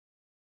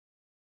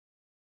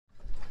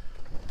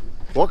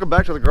Welcome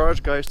back to the garage,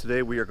 guys.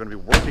 Today we are going to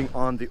be working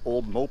on the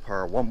old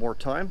Mopar one more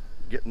time,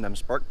 getting them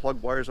spark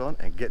plug wires on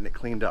and getting it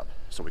cleaned up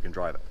so we can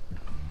drive it.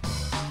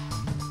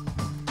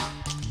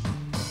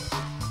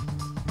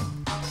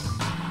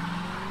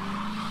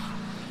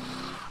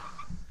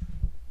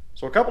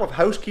 So a couple of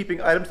housekeeping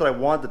items that I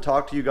wanted to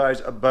talk to you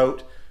guys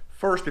about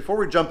first before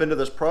we jump into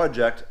this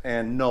project.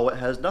 And no, it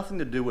has nothing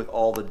to do with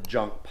all the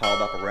junk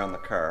piled up around the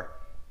car,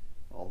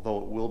 although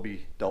it will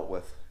be dealt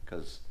with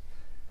because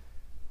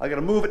I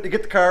gotta move it to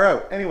get the car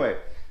out. Anyway,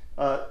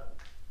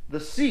 the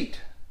seat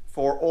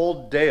for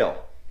old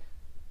Dale.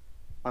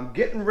 I'm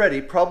getting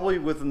ready, probably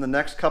within the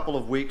next couple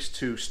of weeks,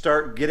 to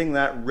start getting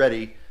that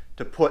ready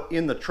to put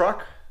in the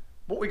truck.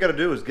 What we gotta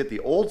do is get the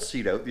old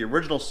seat out, the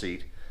original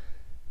seat,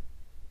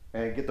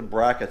 and get the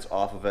brackets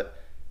off of it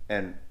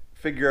and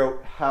figure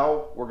out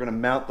how we're gonna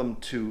mount them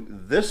to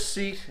this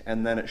seat,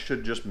 and then it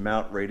should just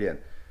mount right in.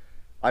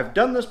 I've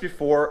done this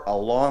before a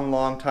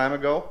long time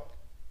ago,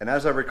 and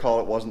as I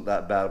recall, it wasn't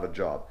that bad of a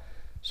job.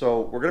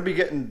 So we're going to be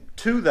getting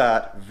to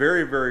that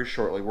very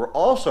shortly. We're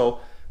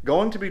also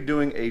going to be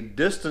doing a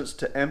distance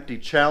to empty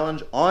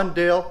challenge on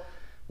Dale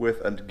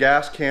with a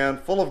gas can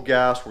full of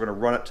gas. We're going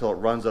to run it till it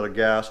runs out of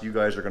gas. You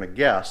guys are going to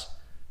guess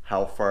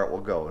how far it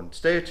will go. And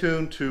stay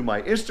tuned to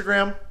my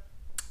Instagram,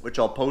 which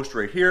I'll post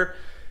right here,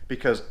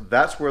 because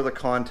that's where the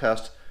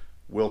contest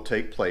will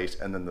take place.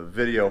 And then the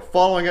video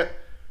following it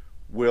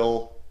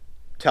will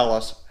tell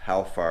us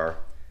how far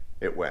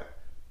it went.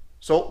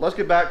 So let's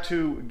get back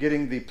to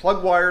getting the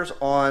plug wires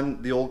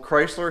on the old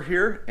Chrysler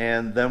here,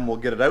 and then we'll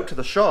get it out to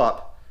the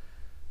shop.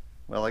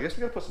 Well, I guess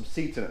we gotta put some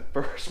seats in it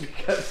first,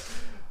 because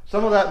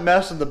some of that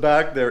mess in the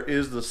back there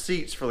is the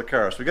seats for the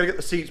car. So we gotta get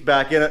the seats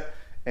back in it,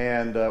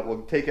 and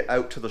we'll take it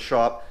out to the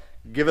shop,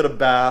 give it a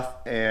bath,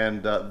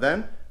 and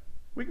then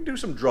we can do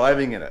some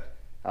driving in it.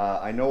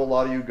 I know a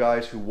lot of you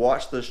guys who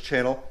watch this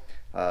channel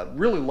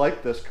really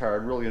like this car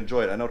and really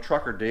enjoy it. I know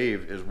Trucker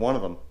Dave is one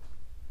of them,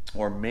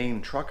 or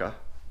Maine Trucker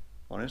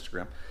on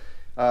Instagram.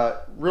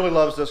 Really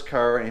loves this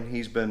car, and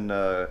he's been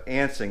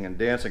antsing and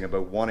dancing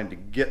about wanting to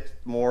get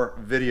more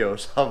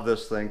videos of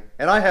this thing,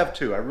 and I have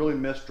too. I really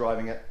miss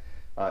driving it.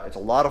 It's a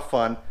lot of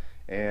fun,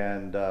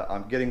 and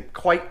I'm getting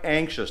quite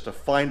anxious to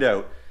find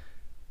out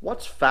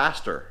what's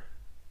faster,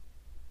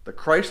 the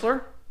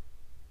Chrysler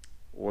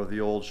or the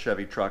old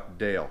Chevy truck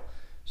Dale.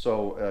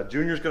 So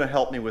Junior's going to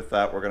help me with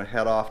that. We're going to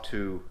head off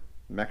to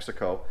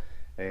Mexico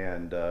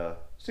and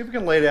see if we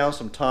can lay down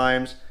some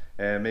times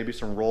and maybe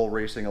some roll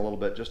racing a little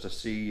bit, just to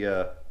see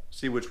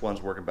which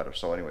one's working better.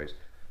 So anyways,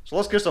 so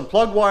let's get some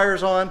plug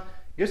wires on,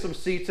 get some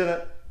seats in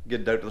it,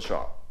 get it out to the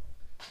shop.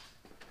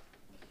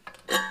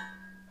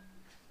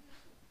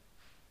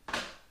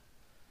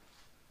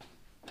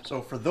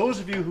 So for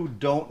those of you who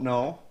don't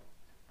know,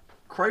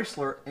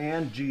 Chrysler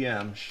and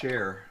GM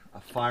share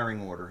a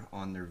firing order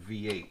on their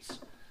V8s,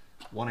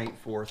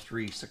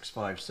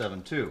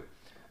 18436572.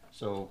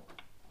 So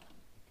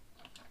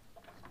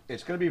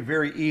it's going to be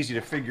very easy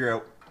to figure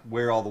out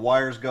where all the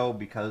wires go,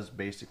 because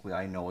basically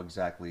I know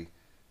exactly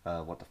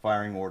what the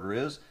firing order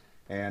is,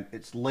 and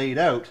it's laid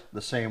out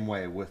the same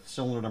way, with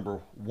cylinder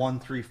number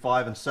 1, 3,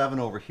 5, and 7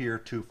 over here,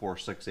 2, 4,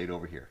 6, 8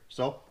 over here.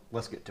 So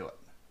let's get to it.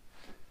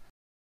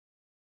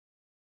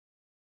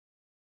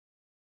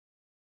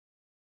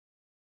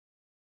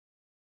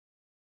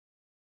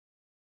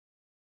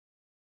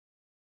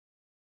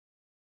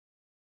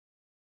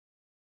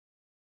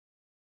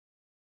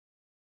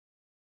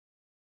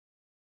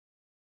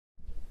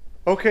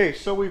 Okay,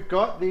 so we've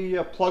got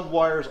the plug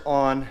wires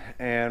on,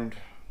 and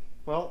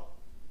well,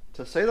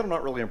 to say that I'm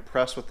not really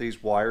impressed with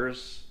these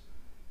wires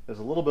is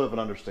a little bit of an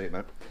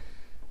understatement.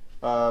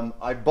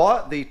 I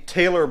bought the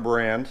Taylor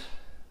brand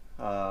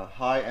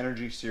high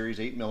energy series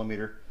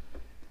 8mm,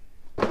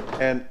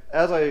 and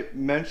as I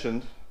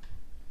mentioned,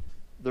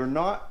 they're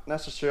not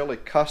necessarily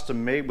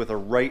custom made with a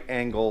right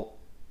angle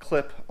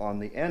clip on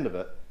the end of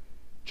it.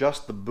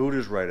 Just the boot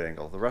is right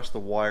angle, the rest of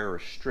the wire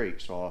is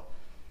straight. So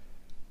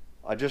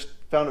I just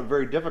found it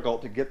very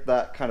difficult to get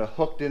that kind of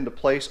hooked into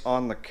place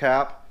on the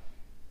cap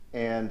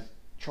and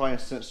try and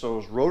cinch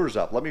those rotors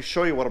up. Let me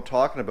show you what I'm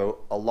talking about.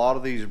 A lot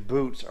of these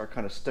boots are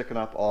kind of sticking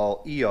up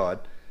all EOD,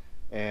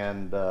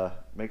 and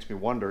makes me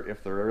wonder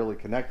if they're really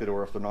connected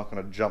or if they're not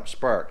going to jump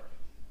spark.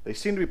 They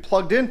seem to be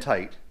plugged in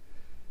tight.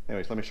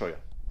 Anyways, let me show you.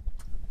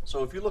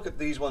 So if you look at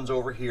these ones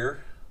over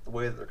here, the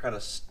way that they're kind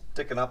of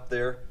sticking up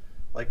there,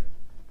 like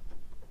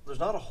there's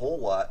not a whole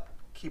lot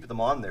keeping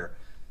them on there.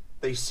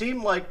 They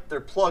seem like they're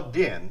plugged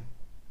in,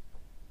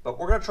 but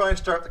we're going to try and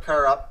start the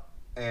car up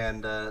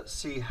and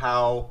see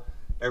how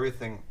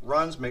everything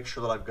runs, make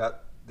sure that I've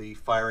got the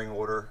firing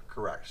order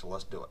correct. So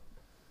let's do it.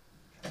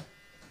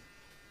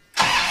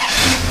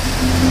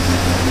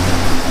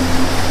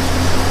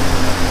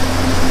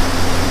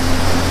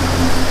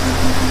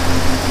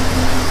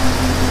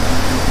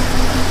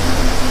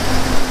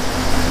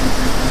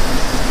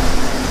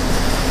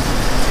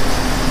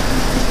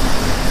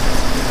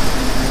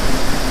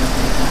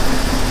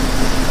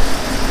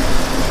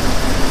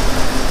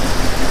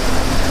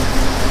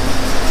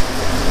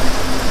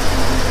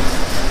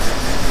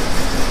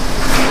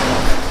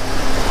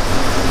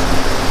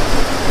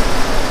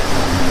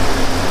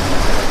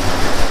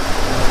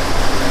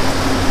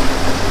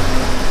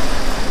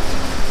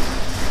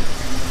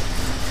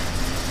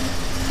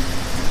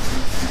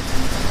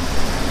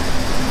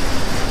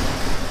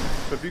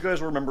 If you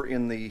guys remember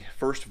in the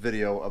first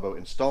video about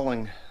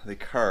installing the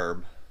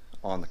carb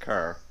on the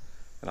car,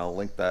 and I'll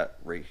link that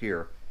right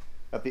here,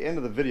 at the end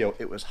of the video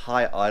it was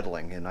high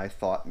idling, and I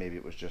thought maybe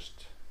it was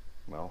just,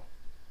 well,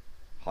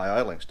 high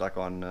idling, stuck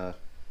on,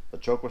 the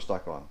choke was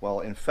stuck on. Well,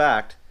 in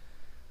fact,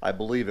 I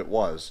believe it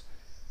was,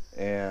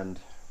 and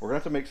we're going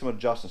to have to make some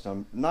adjustments.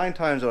 Now, 9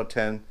 times out of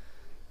 10,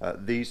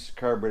 these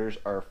carburetors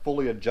are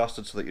fully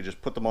adjusted so that you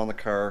just put them on the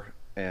car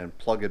and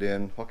plug it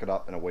in, hook it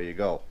up, and away you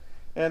go.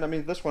 And I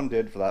mean, this one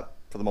did for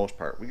the most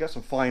part. We got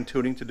some fine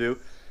tuning to do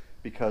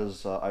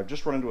because I've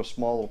just run into a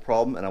small little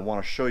problem, and I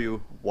want to show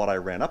you what I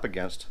ran up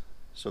against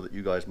so that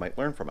you guys might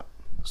learn from it.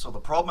 So the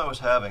problem I was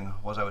having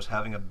was I was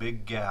having a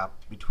big gap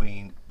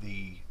between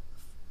the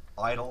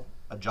idle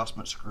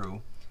adjustment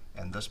screw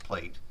and this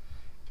plate,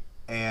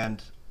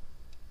 and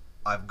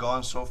I've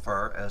gone so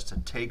far as to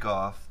take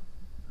off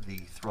the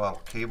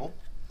throttle cable,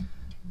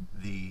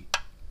 the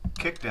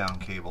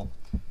kickdown cable,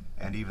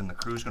 and even the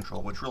cruise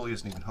control, which really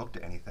isn't even hooked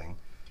to anything,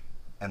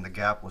 and the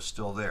gap was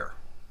still there.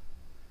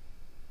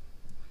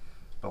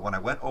 But when I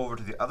went over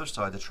to the other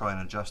side to try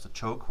and adjust the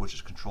choke, which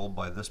is controlled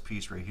by this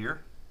piece right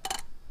here,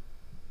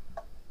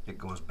 it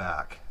goes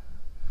back.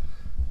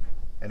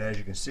 And as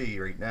you can see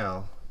right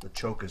now, the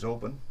choke is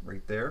open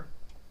right there,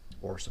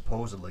 or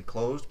supposedly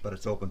closed, but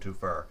it's open too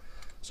far.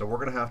 So we're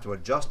going to have to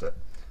adjust it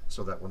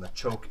so that when the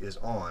choke is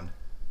on,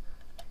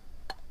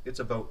 it's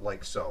about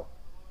like so.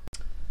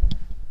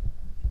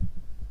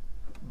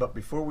 But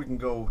before we can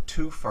go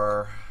too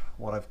far,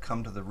 what I've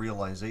come to the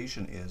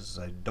realization is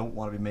I don't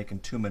want to be making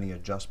too many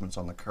adjustments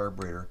on the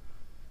carburetor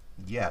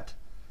yet.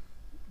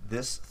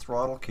 This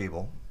throttle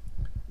cable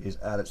is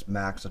at its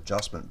max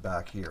adjustment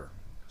back here.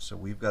 So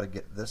we've got to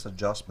get this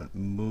adjustment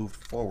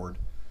moved forward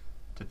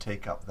to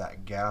take up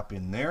that gap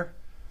in there.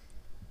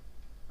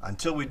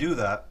 Until we do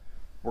that,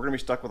 we're going to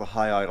be stuck with a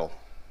high idle.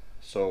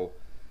 So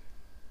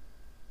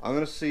I'm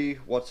going to see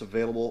what's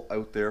available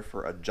out there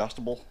for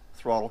adjustable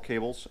throttle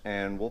cables,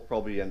 and we'll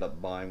probably end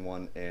up buying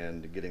one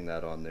and getting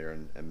that on there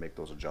and make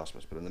those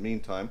adjustments. But in the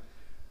meantime,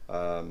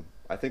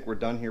 I think we're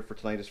done here for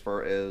tonight as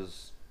far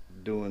as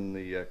doing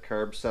the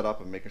carb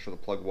setup and making sure the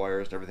plug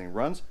wires and everything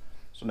runs.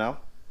 So now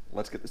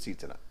let's get the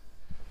seats in it.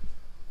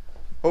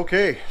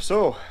 Okay,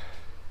 so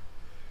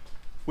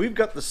we've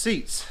got the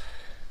seats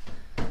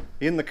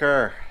in the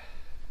car,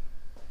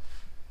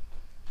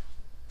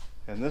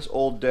 and this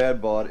old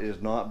dad bod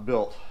is not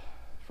built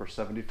for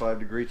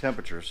 75-degree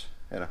temperatures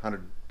and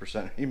 100%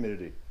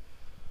 humidity.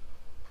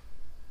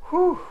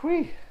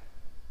 Whew-wee.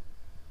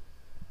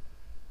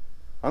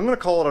 I'm gonna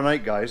call it a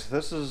night, guys.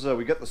 This is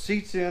we got the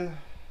seats in,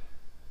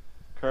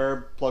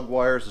 carb, plug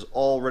wires is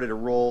all ready to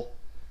roll.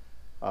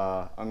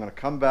 I'm gonna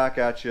come back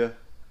at you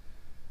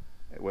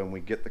when we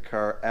get the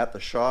car at the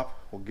shop.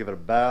 We'll give it a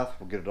bath,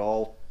 we'll get it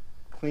all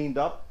cleaned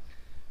up,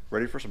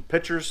 ready for some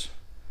pictures,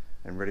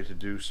 and ready to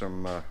do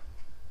some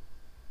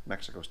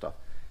Mexico stuff.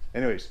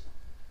 Anyways,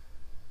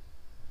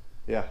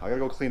 yeah, I gotta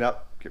go clean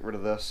up, get rid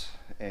of this,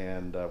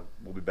 and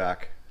we'll be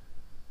back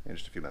in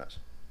just a few minutes.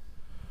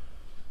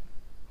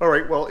 All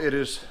right, well, it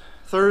is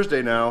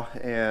Thursday now,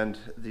 and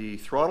the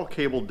throttle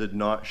cable did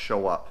not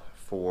show up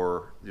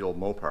for the old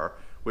Mopar,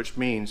 which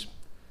means,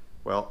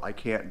 well, I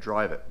can't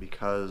drive it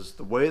because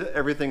the way that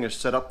everything is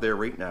set up there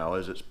right now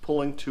is it's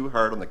pulling too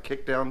hard on the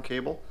kickdown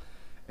cable,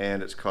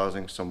 and it's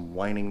causing some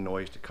whining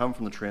noise to come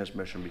from the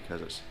transmission because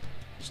it's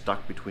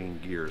stuck between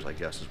gears, I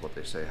guess is what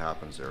they say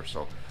happens there.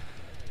 So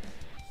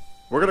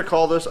we're going to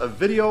call this a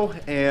video,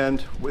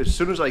 and as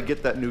soon as I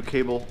get that new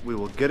cable, we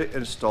will get it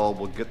installed,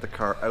 we'll get the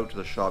car out to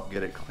the shop,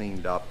 get it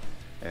cleaned up,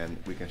 and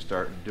we can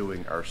start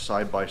doing our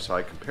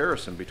side-by-side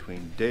comparison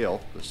between Dale,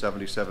 the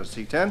 77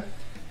 C10,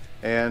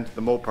 and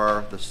the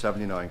Mopar, the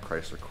 79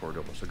 Chrysler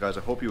Cordoba. So guys,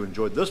 I hope you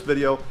enjoyed this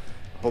video,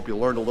 I hope you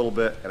learned a little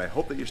bit, and I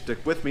hope that you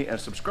stick with me and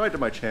subscribe to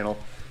my channel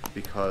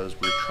because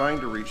we're trying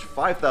to reach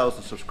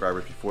 5,000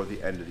 subscribers before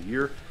the end of the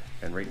year,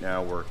 and right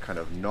now we're kind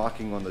of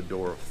knocking on the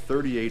door of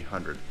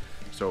 3,800.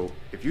 So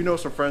if you know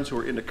some friends who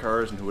are into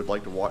cars and who would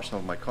like to watch some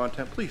of my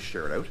content, please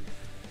share it out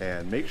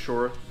and make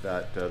sure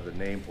that the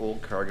name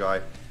Old Car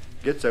Guy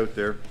gets out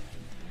there.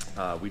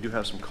 We do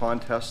have some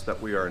contests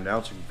that we are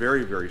announcing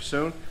very, very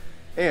soon,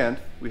 and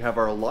we have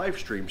our live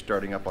stream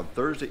starting up on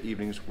Thursday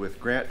evenings with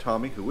Grant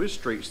Tommy, who is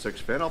straight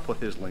SIXFAN. I'll put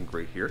his link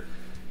right here,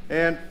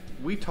 and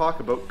we talk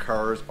about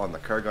cars on the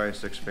Car Guy and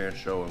SIXFAN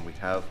show, and we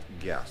have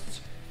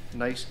guests,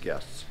 nice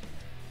guests,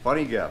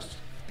 funny guests,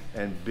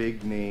 and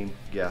big name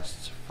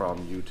guests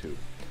from YouTube.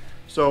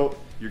 So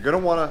you're going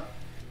to want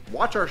to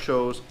watch our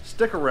shows,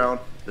 stick around.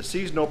 The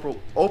season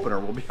opener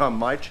will be on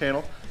my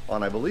channel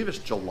on, I believe it's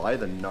July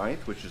the 9th,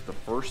 which is the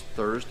first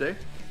Thursday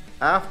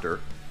after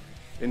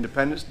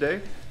Independence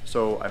Day.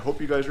 So I hope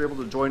you guys are able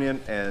to join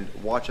in and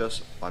watch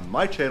us on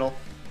my channel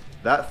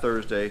that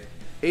Thursday,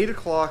 8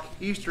 o'clock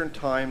Eastern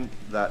time.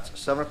 That's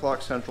 7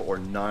 o'clock Central or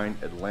 9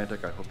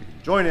 Atlantic. I hope you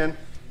can join in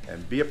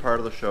and be a part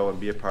of the show and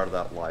be a part of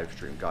that live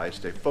stream. Guys,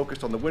 stay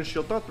focused on the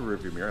windshield, not the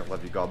rearview mirror. I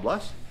love you. God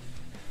bless.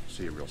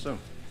 See you real soon.